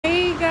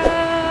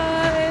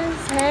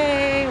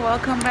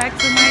welcome back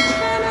to my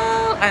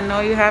channel. I know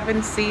you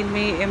haven't seen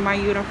me in my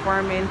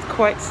uniform in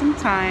quite some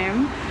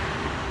time,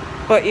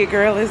 but your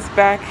girl is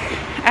back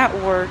at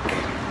work.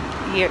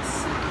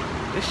 Yes,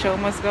 the show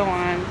must go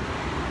on.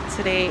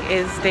 Today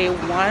is day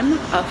 1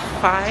 of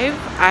 5.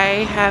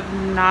 I have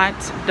not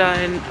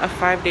done a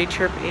 5-day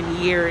trip in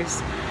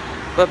years,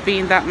 but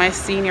being that my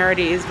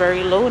seniority is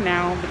very low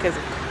now because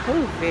of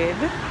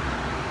COVID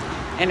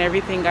and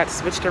everything got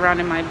switched around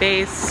in my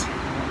base,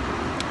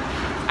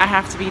 I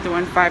have to be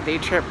doing 5-day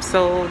trips.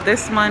 So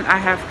this month I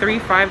have 3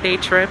 5-day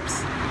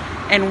trips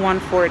and 1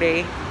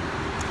 4-day.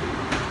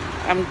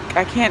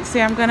 I can't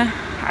say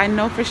I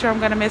know for sure I'm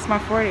gonna miss my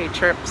 4-day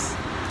trips,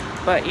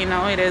 but you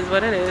know, it is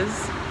what it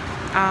is.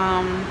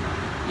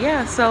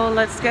 Yeah, so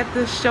let's get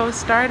this show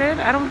started.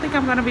 I don't think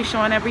I'm gonna be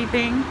showing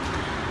everything.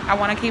 I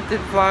want to keep the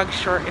vlog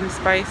short and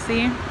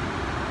spicy,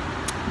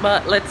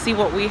 but let's see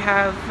what we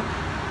have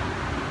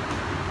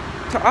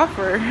to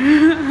offer.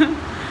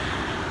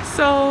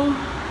 So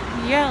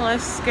yeah,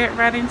 let's get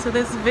right into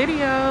this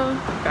video.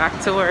 Back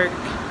to work.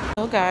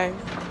 So guys,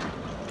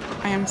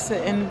 I am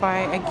sitting by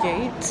a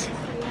gate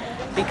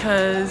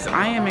because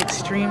I am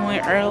extremely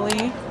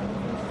early.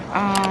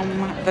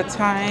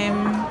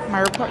 My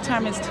report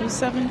time is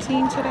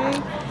 2:17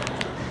 today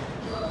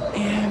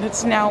and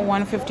it's now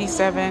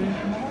 1:57.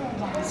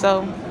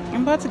 So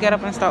I'm about to get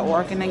up and start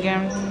working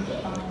again.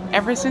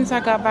 Ever since I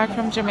got back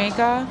from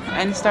Jamaica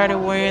and started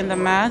wearing the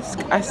mask,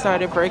 I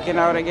started breaking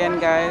out again,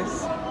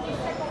 guys.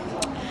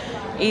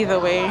 Either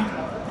way,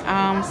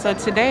 so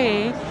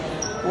today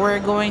we're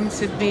going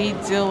to be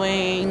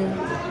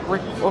we're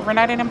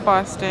overnighting in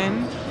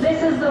Boston.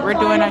 We're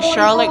doing a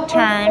Charlotte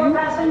turn,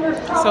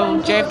 so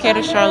JFK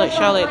to Charlotte,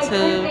 Charlotte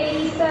to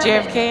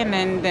JFK,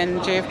 and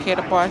then JFK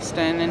to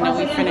Boston, and then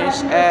we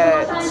finish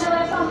at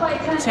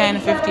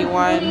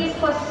 10:51,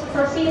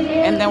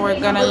 and then we're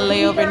gonna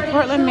lay over in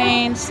Portland,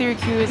 Maine,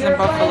 Syracuse, and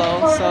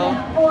Buffalo. So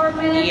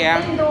yeah,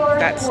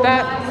 that's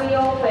that.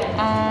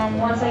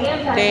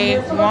 Day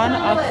 1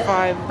 of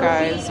 5,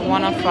 guys.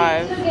 1 of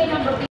 5.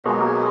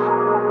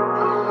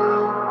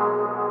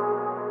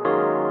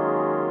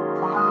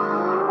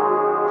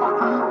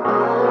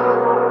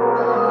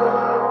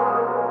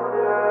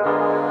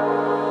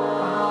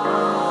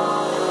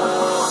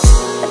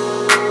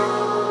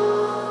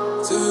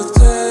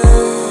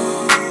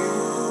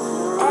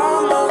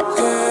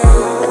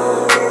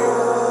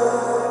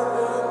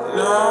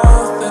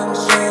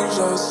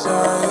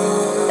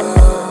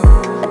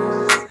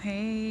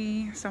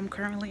 I'm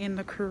currently in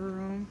the crew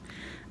room,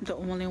 the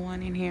only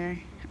one in here.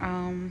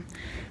 I'm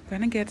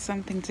gonna get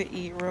something to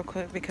eat real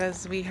quick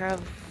because we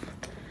have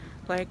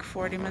like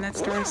 40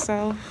 minutes to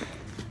ourselves.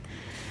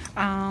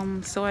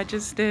 So I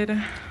just did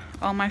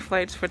all my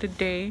flights for the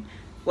day.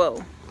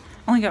 Well,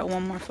 only got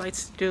 1 more flight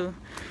to do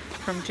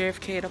from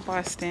JFK to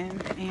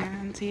Boston,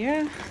 and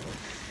yeah,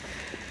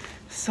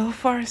 so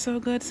far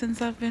so good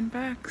since I've been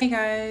back. Hey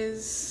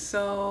guys,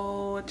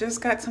 so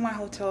just got to my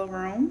hotel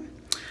room.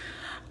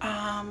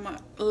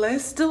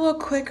 Let's do a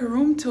quick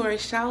room tour,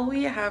 shall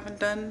we? I haven't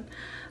done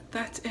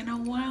that in a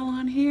while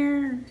on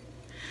here.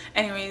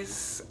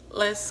 Anyways,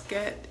 let's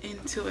get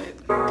into it.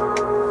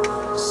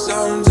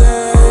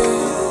 Someday,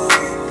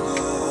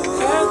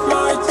 at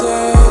my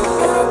day,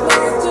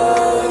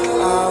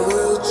 I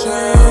will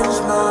change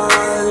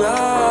my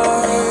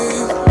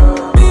life.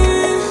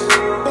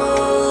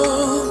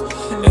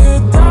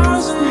 It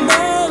doesn't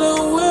matter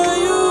where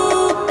you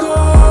go.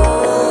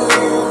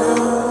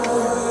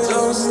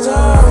 Don't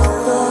stop.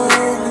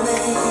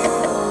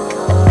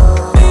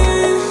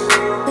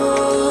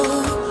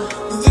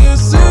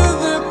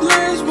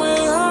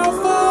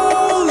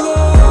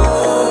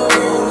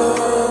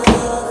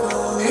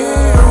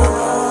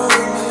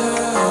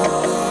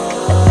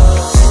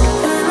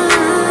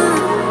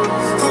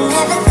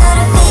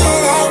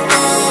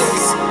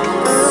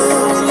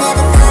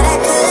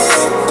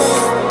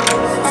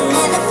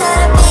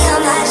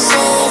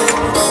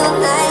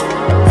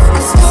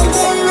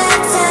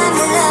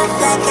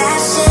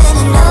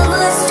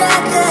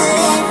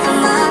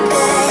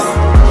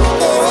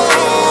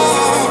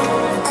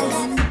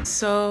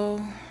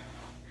 So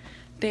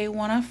day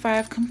 1 of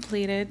 5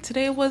 completed.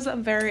 Today was a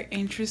very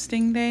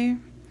interesting day.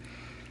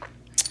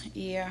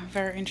 Yeah,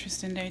 very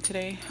interesting day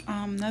today.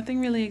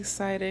 Nothing really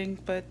exciting,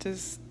 but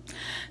just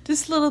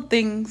little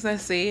things. I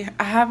see.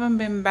 I haven't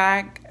been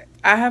back.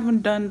 I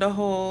haven't done the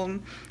whole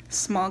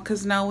small,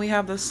 because now we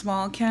have the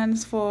small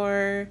cans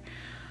for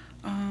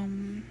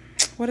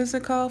what is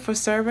it called, for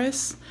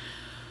service.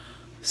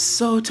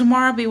 So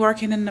tomorrow I'll be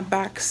working in the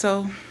back,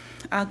 so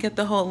I'll get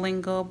the whole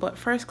lingo, but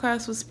first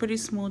class was pretty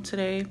smooth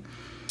today,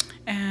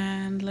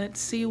 and let's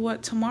see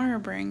what tomorrow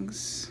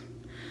brings.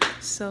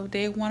 So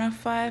day 1 of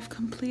 5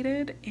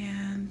 completed,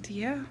 and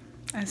yeah,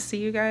 I'll see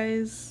you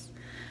guys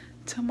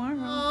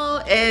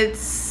tomorrow.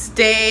 It's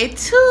day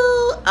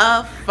 2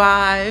 of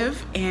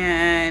 5,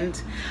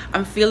 and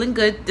I'm feeling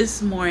good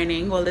this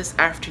morning, well this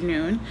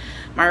afternoon.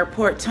 My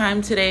report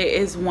time today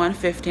is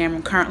 1:50.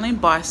 I'm currently in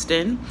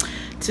Boston.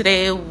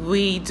 Today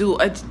we do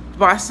a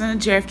Boston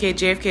to JFK,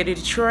 JFK to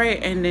Detroit,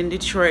 and then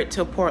Detroit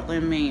to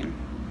Portland, Maine.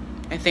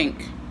 I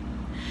think.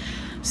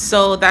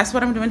 So that's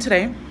what I'm doing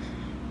today.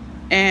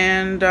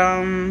 And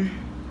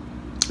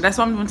that's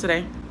what I'm doing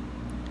today.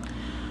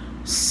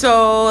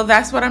 So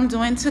that's what I'm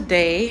doing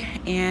today.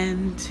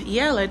 And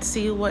yeah, let's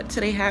see what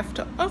today have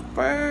to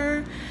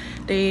offer.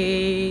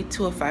 Day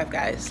 2 of 5,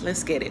 guys.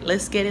 Let's get it.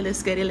 Let's get it.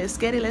 Let's get it. Let's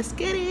get it. Let's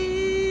get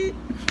it.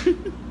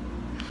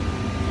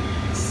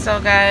 So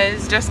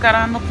guys, just got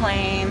on the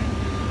plane,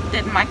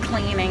 did my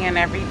cleaning and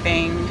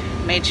everything,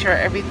 made sure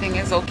everything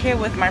is okay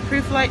with my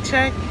pre-flight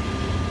check.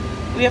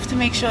 We have to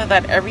make sure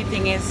that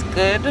everything is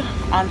good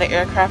on the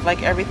aircraft,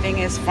 like everything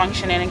is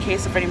functioning in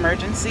case of an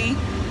emergency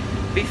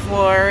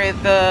before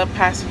the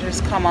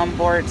passengers come on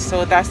board.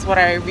 So that's what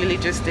I really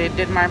just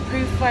did my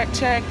pre-flight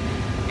check,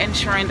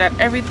 ensuring that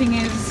everything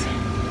is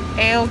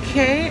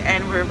a-okay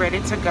and we're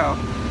ready to go.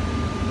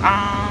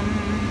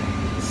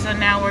 So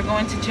now we're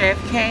going to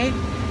JFK,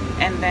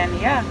 and then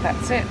yeah,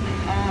 that's it.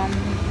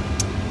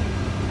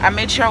 I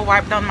made sure I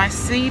wiped down my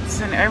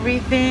seats and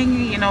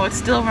everything. You know, it's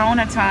still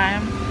Rona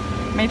time.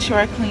 Made sure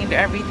I cleaned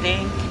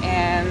everything,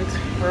 and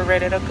we're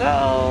ready to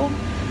go.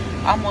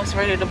 Almost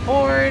ready to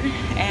board,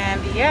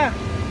 and yeah,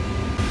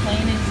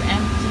 plane is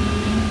empty,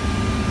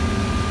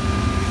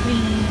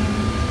 clean,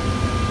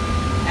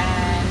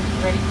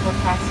 and ready for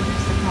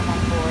passengers to come on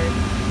board.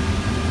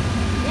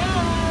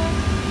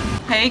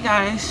 Yeah. Hey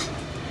guys,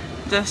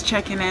 just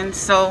checking in.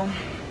 So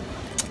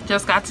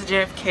just got to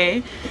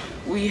JFK.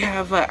 We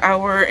have an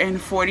hour and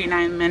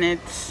 49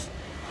 minutes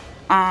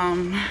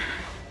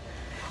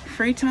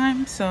free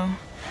time, so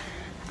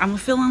I'm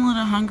feeling a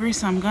little hungry,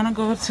 so I'm gonna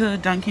go to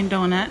Dunkin'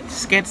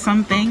 Donuts, get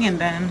something, and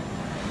then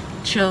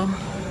chill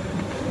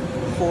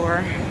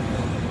for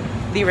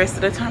the rest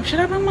of the time. Should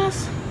I bring my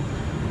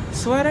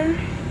sweater?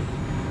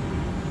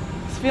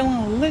 It's feeling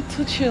a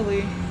little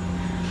chilly.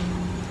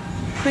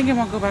 I think I'm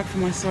gonna go back for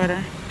my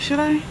sweater. Should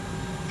I?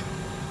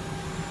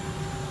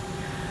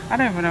 I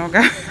don't even know,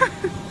 guys.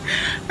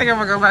 I think I'm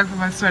gonna go back for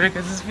my sweater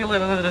because it's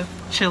feeling a little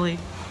chilly.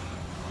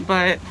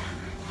 But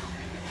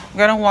I'm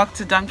gonna walk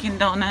to Dunkin'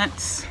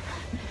 Donuts.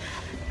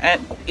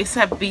 It's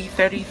at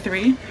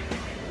B33,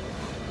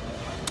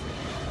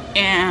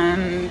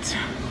 and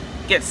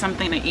get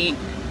something to eat.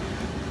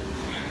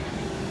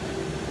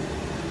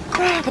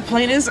 The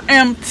plane is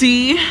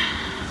empty.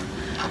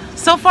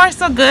 So far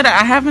so good.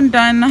 I haven't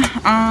done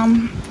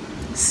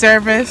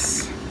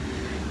service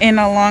in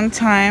a long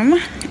time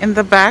in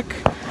the back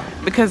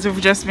because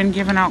we've just been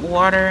giving out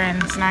water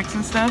and snacks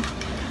and stuff.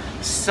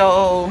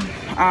 So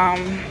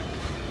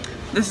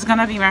this is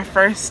gonna be my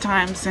first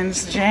time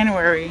since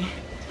January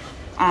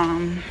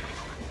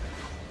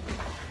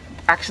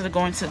actually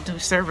going to do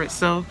service.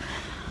 So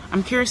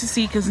I'm curious to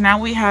see, because now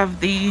we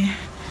have the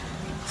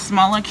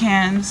smaller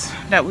cans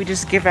that we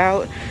just give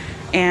out,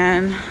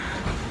 and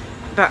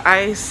the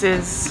ice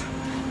is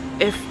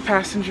if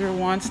passenger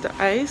wants the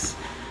ice,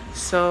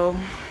 so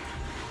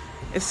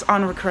it's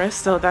on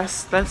request, so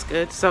that's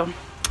good. So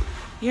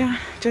yeah,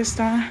 just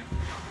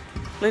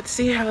let's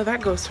see how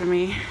that goes for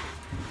me.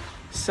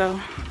 So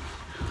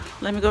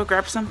let me go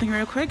grab something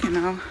real quick, and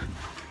I'll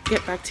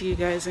get back to you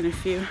guys in a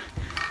few.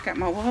 Got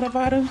my water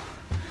bottle.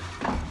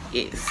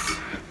 Yes.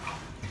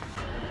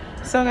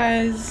 So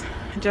guys,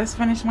 just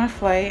finished my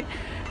flight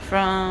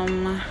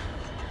from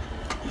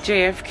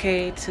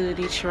JFK to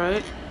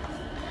Detroit.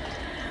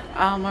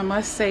 I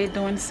must say,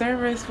 doing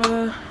service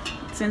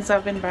since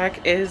I've been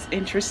back is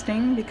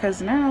interesting,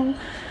 because now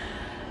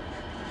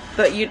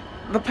the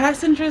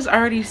passengers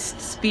already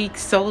speak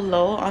so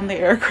low on the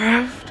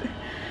aircraft.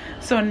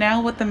 So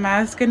now with the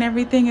mask and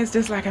everything, it's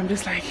just like, I'm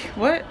just like,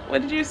 what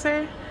did you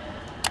say?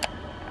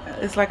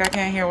 It's like I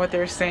can't hear what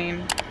they're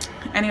saying.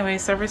 Anyway,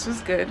 service was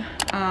good.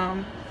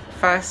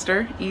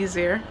 Faster,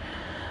 easier,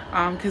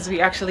 because we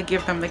actually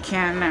give them the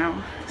can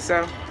now,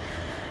 so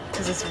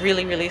because it's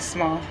really, really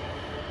small.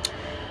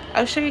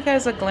 I'll show you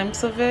guys a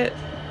glimpse of it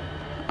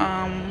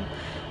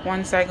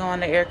once I go on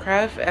the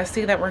aircraft. I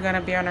see that we're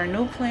gonna be on our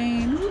new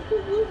plane.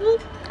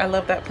 I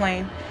love that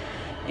plane.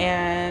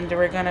 And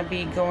we're gonna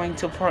be going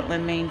to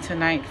Portland, Maine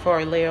tonight for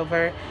a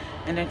layover,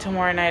 and then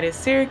tomorrow night is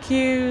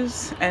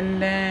Syracuse,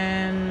 and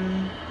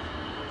then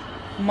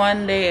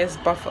Monday is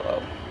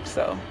Buffalo.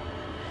 So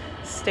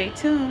stay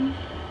tuned.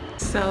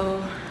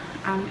 So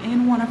I'm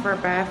in one of our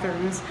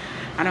bathrooms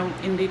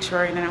in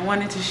Detroit, and I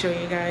wanted to show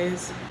you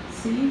guys.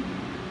 See,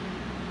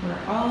 we're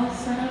all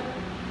set up.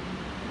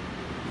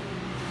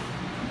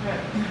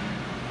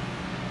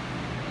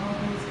 All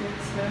those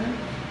good stuff.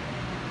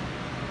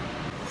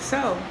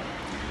 So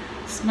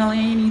smelly,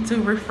 you need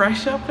to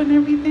refresh up and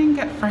everything,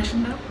 get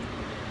freshened up,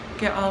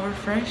 get all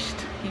refreshed.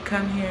 You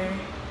come here,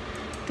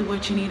 do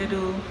what you need to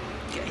do.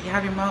 You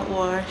have your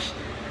mouthwash,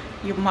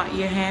 your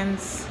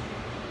hands,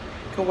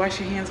 go wash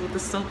your hands with the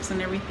soaps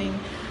and everything,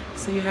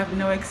 so you have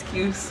no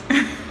excuse.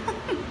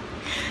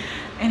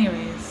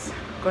 Anyways,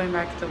 going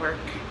back to work.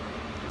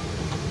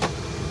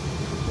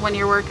 When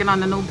you're working on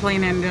the new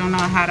plane and don't know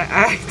how to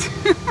act.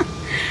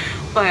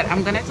 But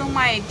I'm gonna do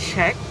my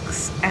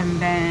checks, and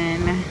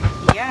then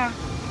yeah,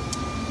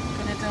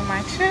 gonna do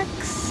my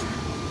checks,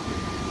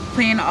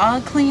 plane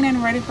all clean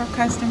and ready for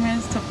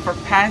customers, for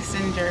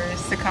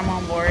passengers to come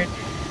on board.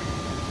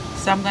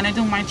 So I'm gonna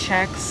do my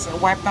checks,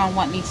 wipe down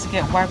what needs to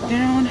get wiped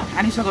down.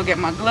 I need to go get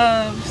my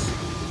gloves,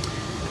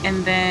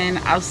 and then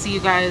I'll see you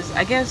guys,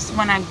 I guess,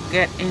 when I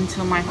get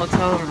into my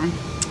hotel room.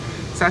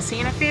 So I'll see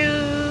you in a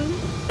few.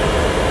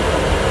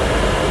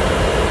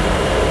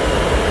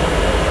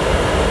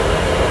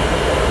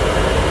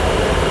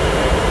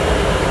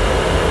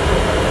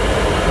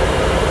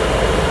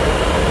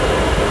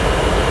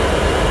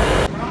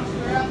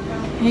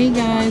 Hey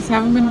guys,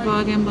 haven't been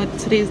vlogging, but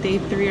today's day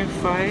 3 of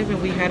 5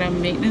 and we had a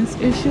maintenance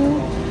issue.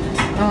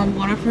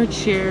 One of her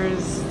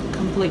chairs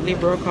completely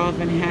broke off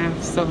in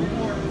half, so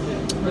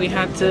we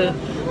had to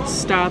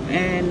stop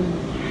and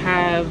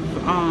have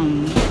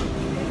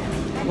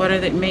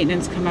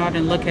maintenance come out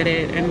and look at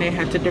it, and they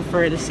had to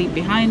defer the seat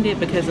behind it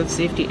because of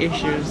safety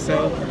issues.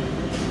 So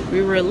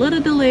we were a little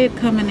delayed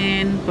coming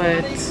in,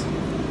 but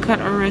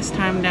cut our rest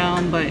time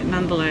down. But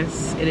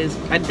nonetheless, it is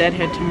a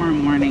deadhead tomorrow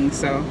morning,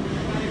 so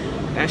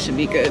that should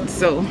be good.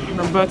 So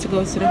we're about to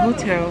go to the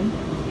hotel,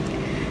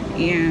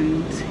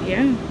 and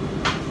yeah,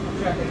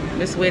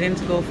 just waiting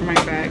to go for my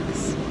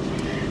bags,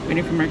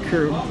 waiting for my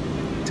crew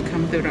to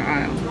come through the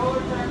aisle.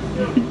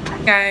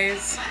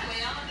 Guys,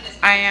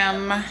 I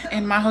am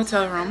in my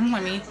hotel room.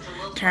 Let me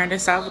turn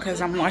this out because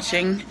I'm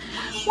watching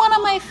one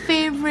of my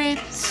favorite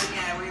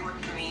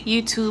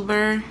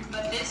YouTuber,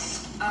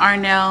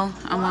 Arnell.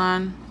 I'm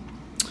on.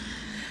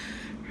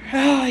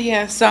 Oh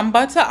yeah, so I'm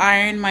about to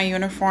iron my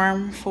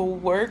uniform for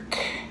work,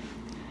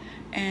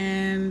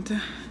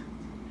 and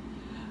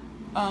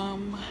I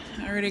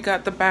already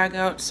got the bag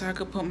out so I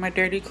could put my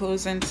dirty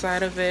clothes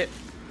inside of it.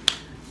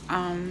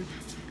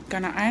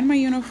 Gonna iron my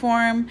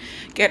uniform,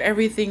 get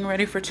everything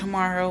ready for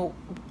tomorrow.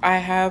 I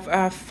have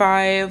a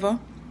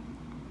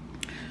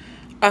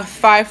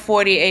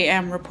 5:40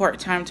 a.m. report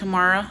time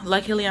tomorrow.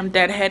 Luckily I'm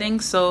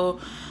deadheading,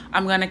 so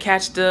I'm gonna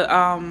catch the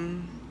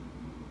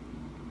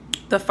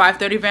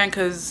 5:30 van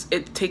because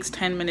it takes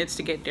 10 minutes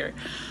to get there.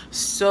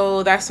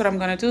 So that's what I'm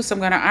gonna do. So I'm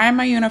gonna iron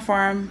my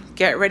uniform,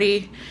 get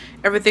ready,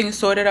 everything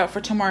sorted out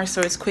for tomorrow so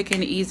it's quick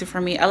and easy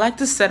for me. I like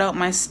to set out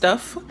my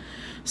stuff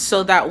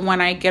so that when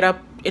I get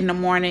up in the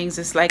mornings,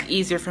 it's like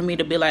easier for me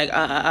to be like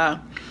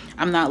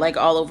I'm not like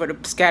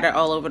scattered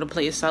all over the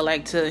place. So I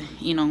like to,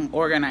 you know,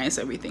 organize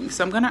everything.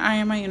 So I'm gonna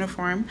iron my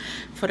uniform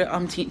for the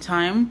umpteenth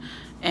time,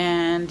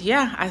 and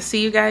yeah, I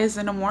see you guys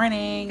in the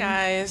morning.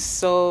 Guys,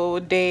 so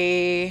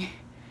day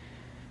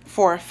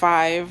 4 or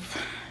 5,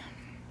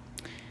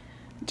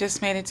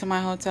 just made it to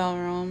my hotel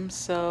room.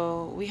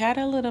 So we had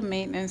a little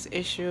maintenance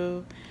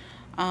issue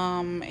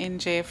in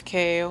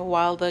JFK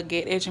while the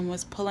gate agent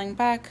was pulling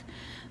back.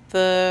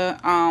 The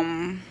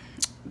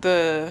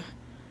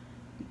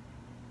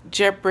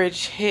jet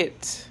bridge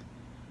hit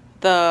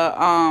the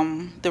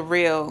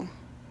rail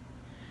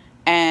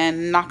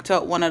and knocked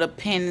out one of the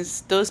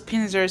pins. Those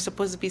pins are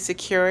supposed to be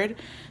secured,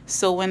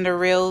 so when the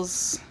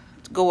rails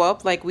go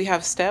up, like we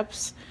have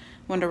steps,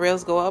 when the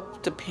rails go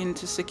up, the pin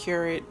to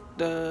secure it,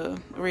 the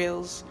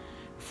rails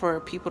for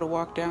people to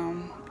walk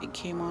down, it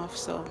came off,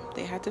 so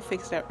they had to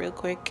fix that real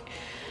quick,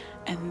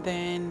 and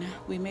then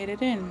we made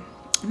it in.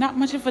 Not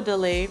much of a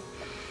delay,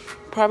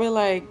 probably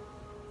like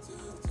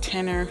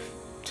 10 or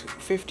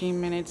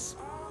 15 minutes,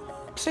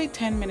 say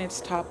 10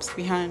 minutes tops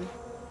behind.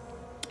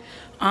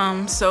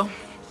 So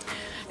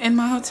in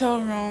my hotel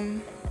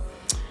room,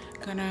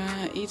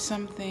 gonna eat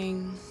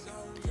something,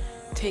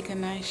 take a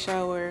nice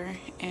shower,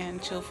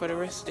 and chill for the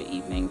rest of the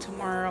evening.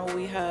 Tomorrow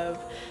we have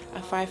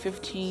a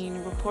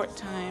 5:15 report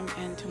time,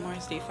 and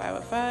tomorrow's day 5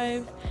 of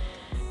 5,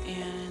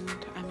 and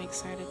I'm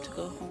excited to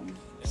go home.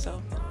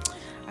 So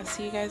I'll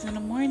see you guys in the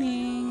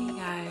morning. Hey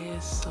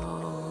guys,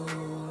 so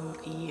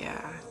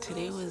yeah,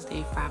 today was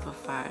day 5 of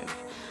 5.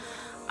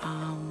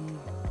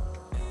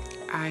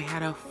 I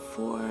had a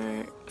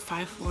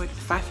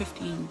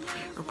 5:15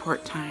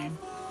 report time,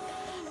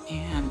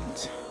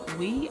 and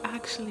we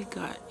actually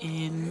got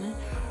in,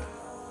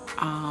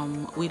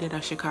 we did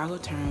a Chicago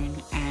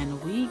turn,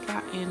 and we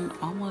got in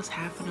almost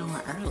half an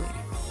hour early.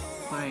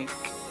 Like,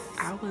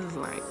 I was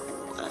like,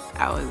 what?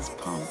 I was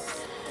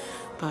pumped,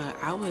 but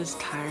I was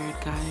tired,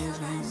 guys,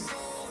 and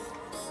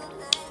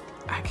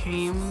I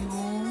came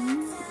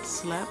home,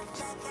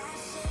 slept,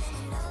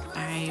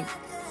 I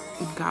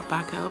got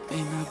back up,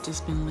 and I've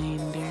just been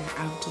laying there.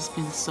 I've just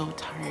been so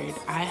tired.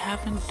 I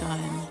haven't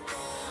done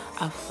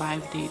a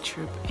 5-day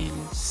trip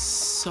in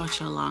such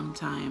a long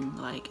time.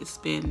 Like, it's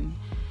been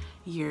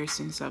years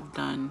since I've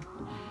done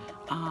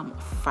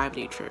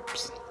 5-day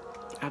trips.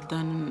 I've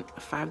done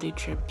 5-day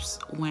trips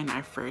when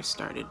I first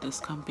started this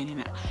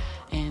company,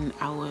 and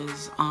I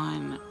was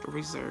on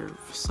reserve,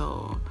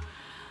 so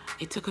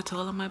it took a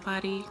toll on my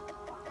body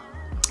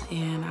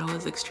and I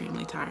was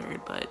extremely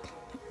tired, but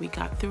we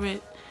got through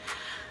it.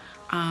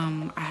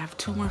 I have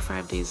 2 more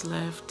 5 days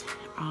left.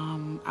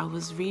 I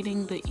was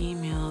reading the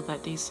email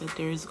that they said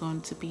there's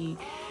going to be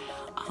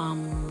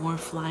more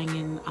flying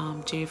in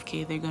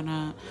JFK. They're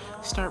gonna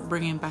start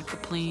bringing back the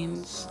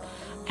planes,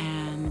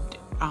 and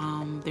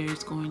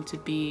there's going to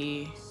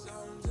be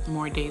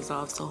more days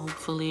off, so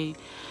hopefully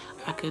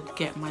I could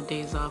get my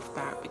days off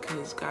back,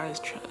 because guys,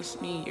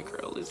 trust me, your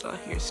girl is out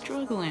here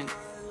struggling.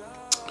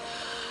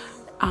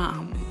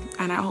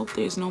 And I hope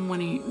there's no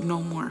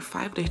more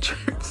 5-day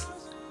trips.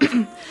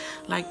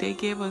 Like, they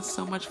gave us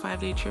so much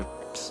 5-day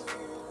trips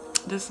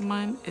this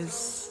month.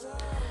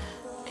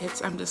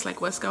 I'm just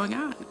like, what's going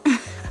on?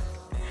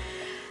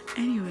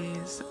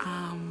 Anyways,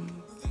 I'm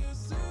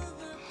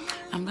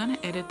gonna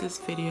edit this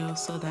video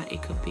so that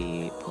it could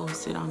be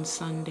posted on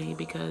Sunday,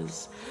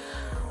 because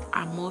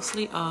I'm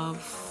mostly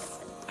off,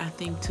 I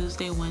think,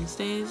 Tuesday,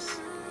 Wednesdays.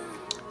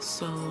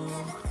 So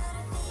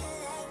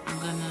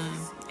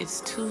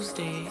it's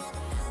Tuesday,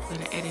 but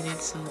I edited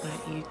it so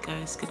that you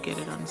guys could get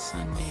it on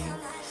Sunday.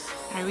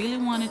 I really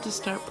wanted to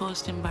start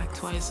posting back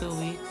twice a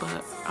week,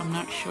 but I'm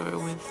not sure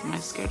with my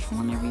schedule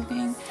and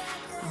everything.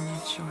 I'm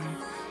not sure.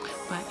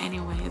 But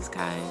anyways,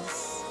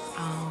 guys,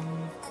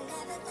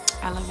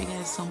 I love you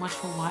guys so much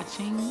for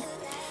watching.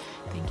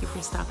 Thank you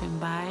for stopping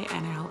by,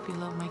 and I hope you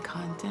love my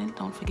content.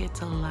 Don't forget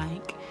to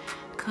like,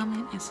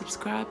 comment, and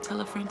subscribe.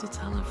 Tell a friend to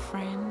tell a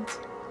friend,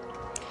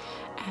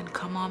 and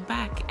come on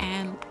back.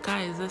 And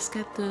guys, let's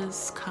get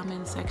this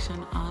comment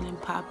section on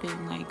and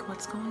popping. Like,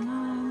 what's going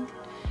on?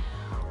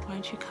 Why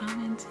aren't you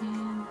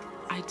commenting?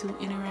 I do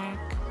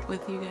interact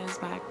with you guys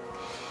back.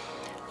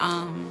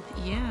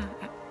 Yeah,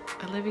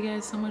 I love you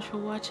guys so much for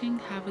watching.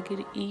 Have a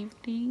good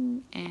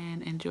evening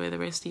and enjoy the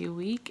rest of your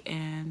week,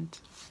 and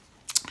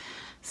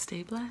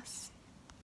stay blessed.